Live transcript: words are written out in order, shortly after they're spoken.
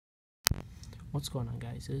What's going on,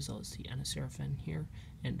 guys? It is LST NASCAR fan here,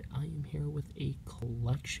 and I am here with a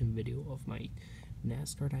collection video of my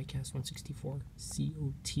NASCAR Diecast 164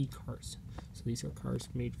 COT cars. So these are cars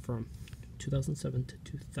made from 2007 to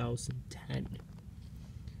 2010.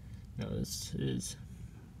 Now this is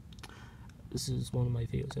one of my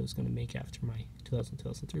videos I was going to make after my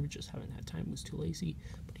 2003, but just haven't had time, was too lazy.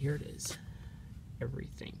 But here it is,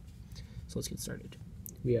 everything. So let's get started.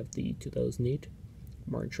 We have the 2008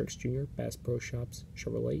 Martin Truex Jr., Bass Pro Shops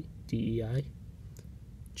Chevrolet DEI,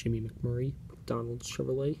 Jimmy McMurray, McDonald's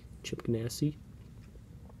Chevrolet, Chip Ganassi,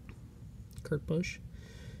 Kurt Busch,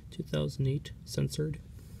 2008 Censored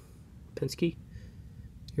Penske.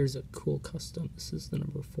 Here's a cool custom. This is the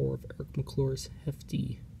number 4 of Eric McClure's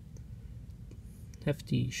Hefty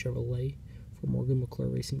Chevrolet for Morgan McClure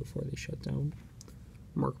Racing before they shut down.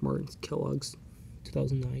 Mark Martin's Kellogg's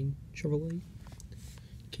 2009 Chevrolet.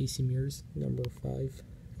 Casey Mears, number 5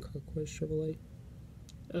 Conquest Chevrolet.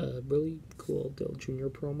 Really cool Dale Jr.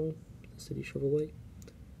 promo, City Chevrolet.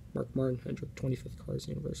 Mark Martin Hendrick 25th Cars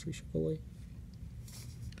Anniversary Chevrolet.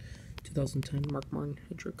 2010 Mark Martin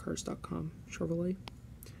Hendrick Cars.com Chevrolet.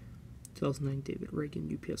 2009 David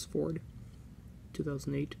Reagan UPS Ford.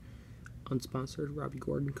 2008 unsponsored Robbie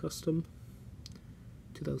Gordon Custom.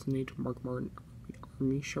 2008 Mark Martin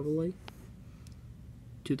Army Chevrolet.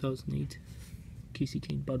 2008 Casey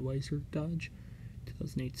Kane Budweiser Dodge,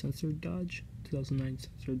 2008 Censored Dodge, 2009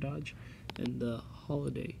 Censored Dodge, and the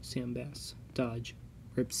Holiday Sam Bass Dodge,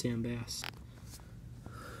 Rip Sam Bass.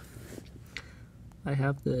 I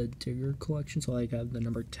have the Digger collection, so I have the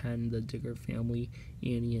number 10, the Digger family,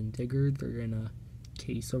 Annie and Digger. They're in a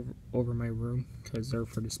case over my room because they're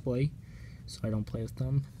for display, so I don't play with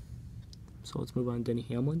them. So let's move on to Denny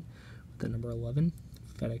Hamlin with the number 11,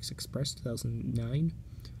 FedEx Express 2009,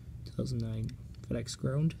 2009 FedEx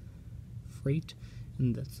Ground, Freight,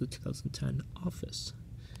 and that's the 2010 Office.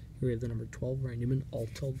 Here we have the number 12, Ryan Newman,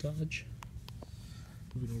 Altel Dodge.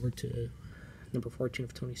 Moving over to number 14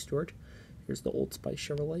 of Tony Stewart. Here's the Old Spice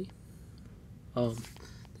Chevrolet.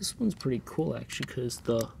 This one's pretty cool, actually, because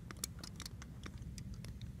the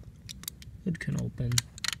hood can open.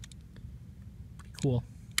 Pretty cool.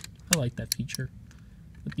 I like that feature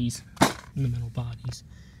with these in the metal bodies.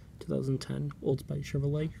 2010 Old Spice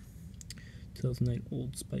Chevrolet. 2009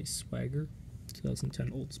 Old Spice Swagger,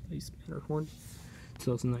 2010 Old Spice Matterhorn,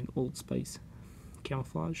 2009 Old Spice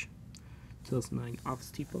Camouflage, 2009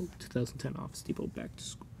 Office Depot, 2010 Office Depot Back to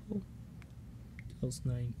School,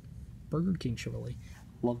 2009 Burger King Chevrolet.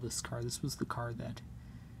 Love this car. This was the car that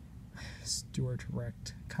Stewart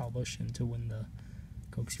wrecked Kyle Busch in to win the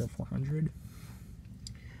Coke Zero 400.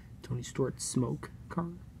 Tony Stewart Smoke car.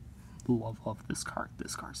 Love this car.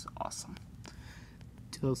 This car's awesome.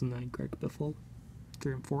 2009 Greg Biffle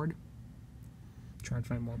 3 and Ford. Trying to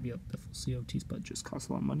find more Biffle COTs, but it just costs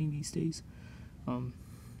a lot of money these days.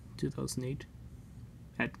 2008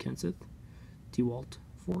 Ed Kenseth DeWalt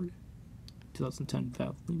Ford. 2010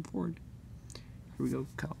 Valvoline Ford. Here we go,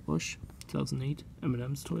 Kyle Busch 2008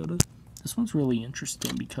 M&M's Toyota. This one's really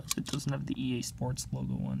interesting because it doesn't have the EA Sports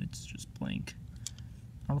logo on it. It's just blank.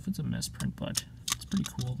 I don't know if it's a misprint, but it's pretty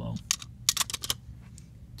cool though.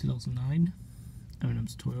 2009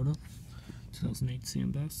 M&M's Toyota, 2008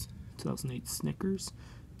 Sam Bass, 2008 Snickers,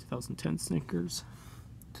 2010 Snickers,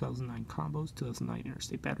 2009 Combos, 2009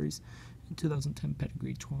 Interstate Batteries, and 2010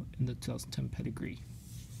 Pedigree, and the 2010 Pedigree.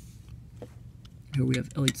 Here we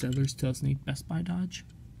have Elliott Sadler's 2008 Best Buy Dodge.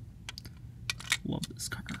 Love this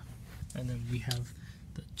car. And then we have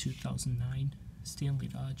the 2009 Stanley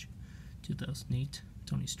Dodge, 2008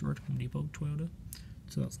 Tony Stewart Home Depot Toyota,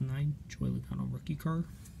 2009 Joey Logano rookie car.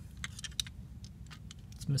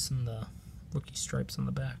 It's missing the rookie stripes on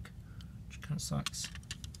the back, which kind of sucks.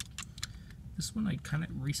 This one I kind of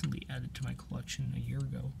recently added to my collection a year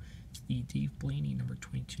ago. It's the Dave Blaney number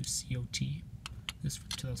 22 COT. This from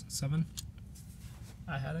 2007.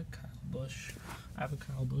 I have a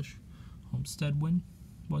Kyle Busch Homestead Win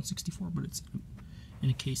 164, but it's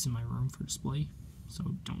in a case in my room for display, so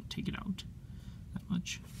don't take it out that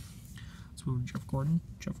much. Let's move to Jeff Gordon.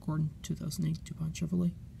 Jeff Gordon 2008 DuPont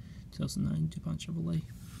Chevrolet. 2009 DuPont Chevrolet,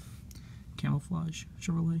 Camouflage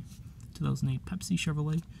Chevrolet, 2008 Pepsi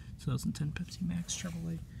Chevrolet, 2010 Pepsi Max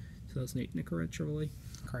Chevrolet, 2008 Nicorette Chevrolet,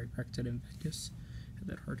 car I wrecked it in Vegas, had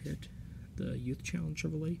that hard hit. The Youth Challenge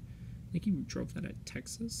Chevrolet, I think he drove that at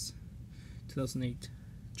Texas. 2008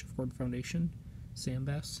 Jeff Gordon Foundation, Sam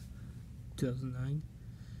Bass, 2009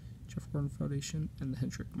 Jeff Gordon Foundation, and the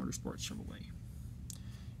Hendrick Motorsports Chevrolet.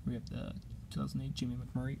 We have the 2008 Jimmy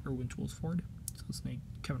McMurray Irwin Tools Ford, 2008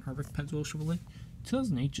 Kevin Harvick Pennzoil Chevrolet.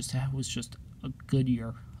 2008 was just a good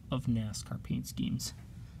year of NASCAR paint schemes.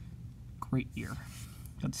 great year.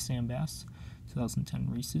 Got the Sam Bass, 2010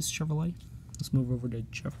 Races Chevrolet. Let's move over to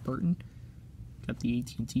Jeff Burton. Got the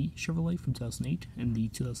AT&T Chevrolet from 2008 and the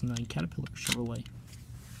 2009 Caterpillar Chevrolet.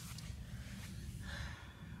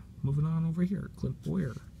 Moving on over here, Clint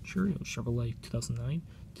Boyer, Cheerios Chevrolet 2009,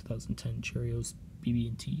 2010 Cheerios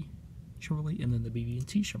BB&T Chevrolet, and then the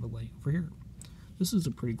BB&T Chevrolet over here. This is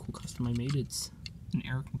a pretty cool custom I made. It's an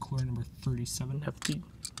Eric McClure number 37 FT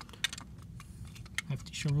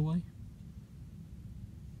Chevrolet.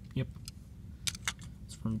 Yep.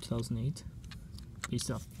 It's from 2008,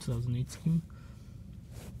 based off 2008 scheme.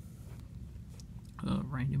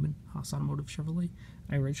 Ryan Newman, Haas Automotive Chevrolet.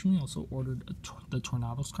 I originally also ordered the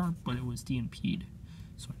Tornadoes car, but it was DNP'd,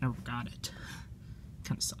 so I never got it.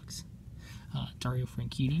 Kind of sucks. Dario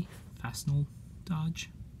Franchitti, Fastenal Dodge.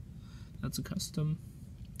 That's a custom.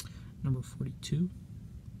 Number 42,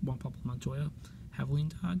 Juan Pablo Montoya,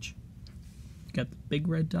 Javelin Dodge. Got the big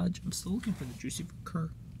red Dodge. I'm still looking for the Juicy Fruit car.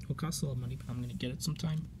 It'll cost a lot of money, but I'm going to get it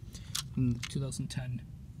sometime. And the 2010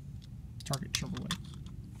 Target Chevrolet.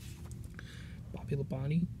 Bobby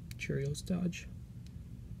Labonte, Cheerios Dodge.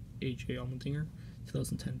 AJ Allmendinger,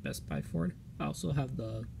 2010 Best Buy Ford. I also have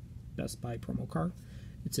the Best Buy promo car.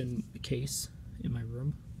 It's in a case in my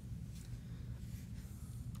room.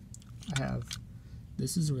 I have,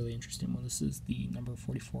 this is a really interesting one. This is the number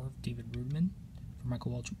 44 of David Rudman for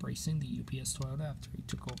Michael Waltrip Racing, the UPS Toyota, after he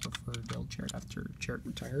took over for Dale Jarrett after Jarrett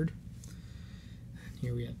retired.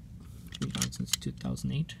 Here we have been on since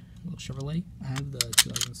 2008, little Chevrolet. I have the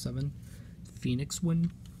 2007 Phoenix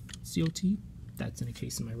Win COT. That's in a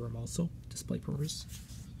case in my room also, display purpose.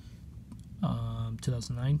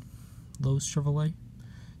 2009 Lowe's Chevrolet,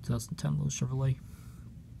 2010 Lowe's Chevrolet,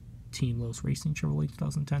 Team Lowe's Racing Chevrolet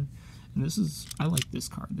 2010. And this is, I like this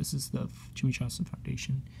car. This is the Jimmy Johnson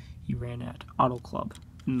Foundation. He ran at Auto Club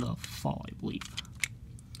in the fall, I believe.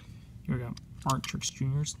 Here we got Art Tricks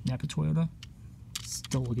Jr.'s Napa Toyota.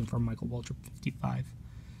 Still looking for Michael Waltrip 55. I'm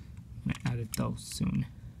going to add it though soon.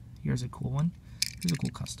 Here's a cool one. Here's a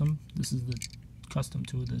cool custom. This is the custom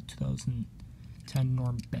to the 2010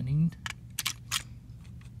 Norm Benning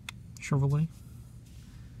Chevrolet.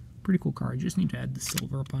 Pretty cool car. I just need to add the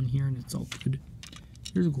silver up on here and it's all good.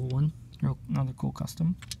 Here's a cool one. Another cool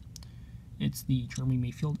custom. It's the Jeremy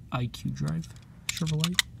Mayfield IQ Drive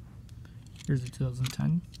Chevrolet. Here's the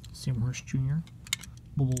 2010 Sam Hirsch Jr.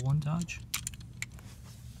 Bubble 1 Dodge.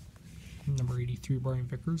 Number 83 Brian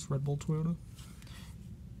Vickers Red Bull Toyota.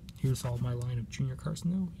 Here's all my line of junior cars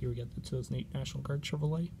now. Here we got the 2008 National Guard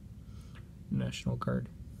Chevrolet. National Guard.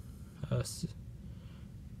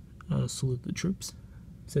 Salute the Troops.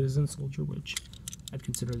 Citizen Soldier, which I'd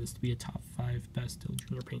consider this to be a top 5 best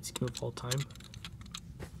junior paint scheme of all time.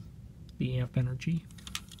 The Amp Energy.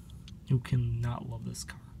 Who can not love this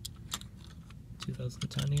car?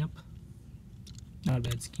 2010 Amp. Not a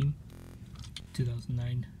bad scheme.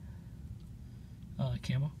 2009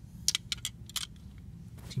 Camo.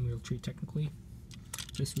 Team Wheel Tree technically.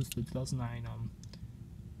 This was the 2009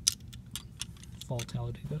 Fall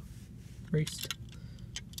Talladega race.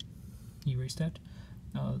 He raced that.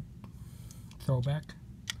 Throwback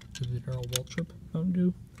to the Darrell Waltrip Mountain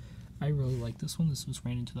Dew. I really like this one. This was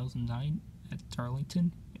ran in 2009 at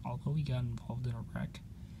Darlington. Although he got involved in a wreck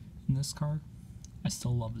in this car, I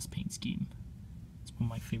still love this paint scheme. It's one of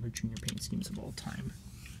my favorite junior paint schemes of all time.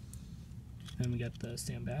 Then we got the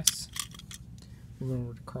Sam Bass. We're going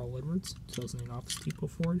over to Carl Edwards, 2009 Office Depot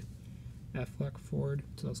Ford, Aflac Ford,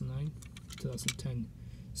 2009, 2010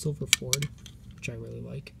 Silver Ford, which I really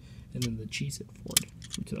like, and then the Cheez-It Ford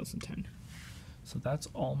from 2010. So that's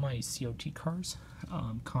all my COT cars.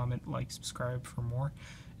 Comment, like, subscribe for more,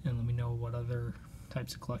 and let me know what other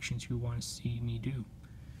types of collections you want to see me do.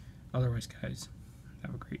 Otherwise, guys,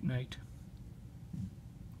 have a great night.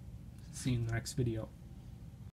 See you in the next video.